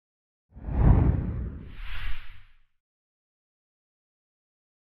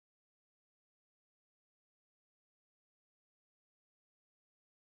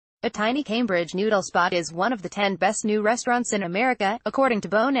A tiny Cambridge noodle spot is one of the 10 best new restaurants in America, according to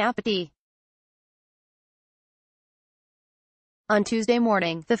Bon Appetit. On Tuesday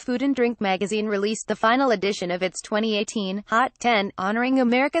morning, the Food and Drink magazine released the final edition of its 2018 Hot 10, honoring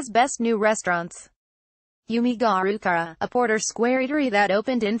America's best new restaurants. Yumigarukara, a Porter Square eatery that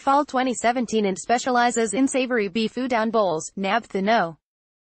opened in fall 2017 and specializes in savory beef udon bowls, nabbed the No.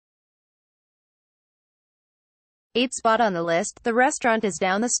 8 spot on the list. The restaurant is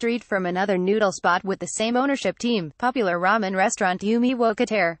down the street from another noodle spot with the same ownership team, popular ramen restaurant Yumi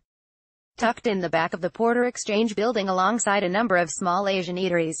Wokatere. Tucked in the back of the Porter Exchange building alongside a number of small Asian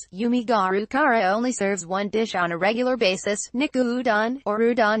eateries, Yumigarukara only serves one dish on a regular basis, Niku udon, or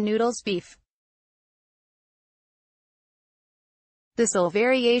udon noodles beef. The sole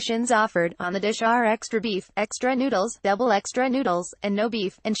variations offered on the dish are extra beef, extra noodles, double extra noodles, and no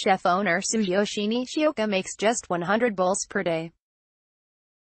beef, and chef owner Tsuyoshi Nishioka makes just 100 bowls per day.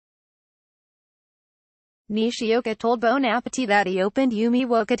 Nishioka told Bon Appetit that he opened Yumi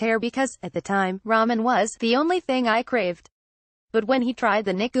Wokatere because, at the time, ramen was the only thing I craved. But when he tried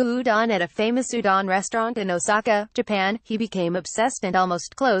the Niku udon at a famous udon restaurant in Osaka, Japan, he became obsessed and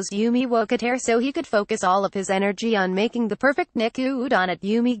almost closed Yumi Wokatere so he could focus all of his energy on making the perfect Niku udon at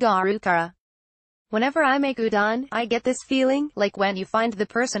Yumigarukara. Whenever I make udon, I get this feeling, like when you find the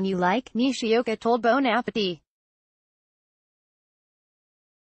person you like, Nishioka told Bon Appetit.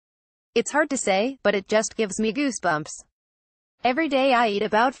 It's hard to say, but it just gives me goosebumps. Every day I eat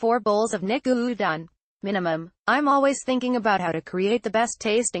about 4 bowls of Niku udon. Minimum. I'm always thinking about how to create the best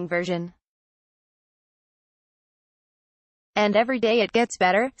tasting version. And every day it gets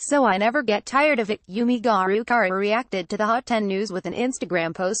better, so I never get tired of it. Yumigarukara reacted to the Hot 10 news with an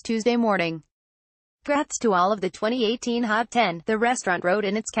Instagram post Tuesday morning. Congrats to all of the 2018 Hot 10, the restaurant wrote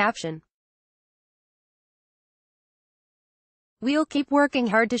in its caption. We'll keep working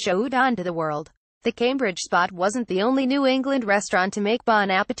hard to show udon to the world. The Cambridge spot wasn't the only New England restaurant to make Bon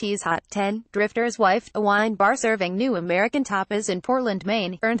Appetit's Hot 10. Drifter's Wife, a wine bar serving new American tapas in Portland,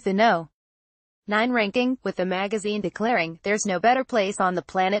 Maine, earned the No. 9 ranking, with the magazine declaring, "There's no better place on the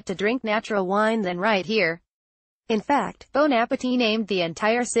planet to drink natural wine than right here." In fact, Bon Appetit named the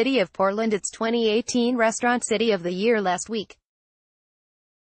entire city of Portland its 2018 Restaurant City of the Year last week.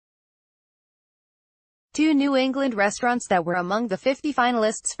 2 New England restaurants that were among the 50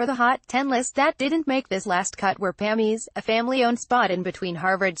 finalists for the Hot 10 list that didn't make this last cut were Pammy's, a family-owned spot in between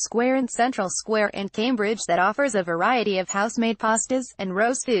Harvard Square and Central Square, and Cambridge that offers a variety of house-made pastas, and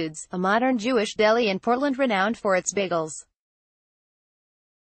Rose Foods, a modern Jewish deli in Portland renowned for its bagels.